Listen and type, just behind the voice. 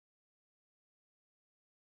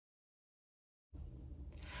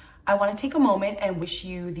I want to take a moment and wish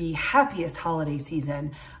you the happiest holiday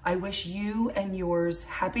season. I wish you and yours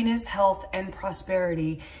happiness, health, and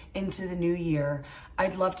prosperity into the new year.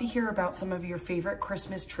 I'd love to hear about some of your favorite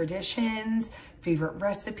Christmas traditions, favorite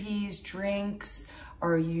recipes, drinks.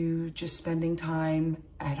 Are you just spending time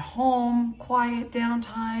at home, quiet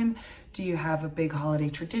downtime? Do you have a big holiday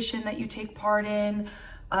tradition that you take part in?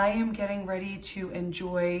 I am getting ready to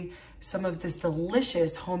enjoy some of this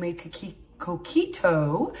delicious homemade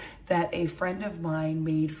coquito that a friend of mine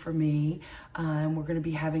made for me. We're gonna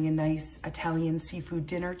be having a nice Italian seafood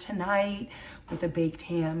dinner tonight with a baked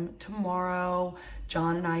ham tomorrow.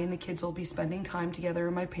 John and I and the kids will be spending time together,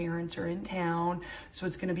 and my parents are in town. So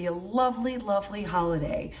it's gonna be a lovely, lovely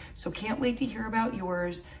holiday. So can't wait to hear about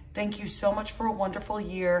yours. Thank you so much for a wonderful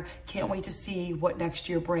year. Can't wait to see what next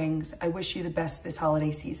year brings. I wish you the best this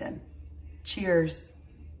holiday season. Cheers.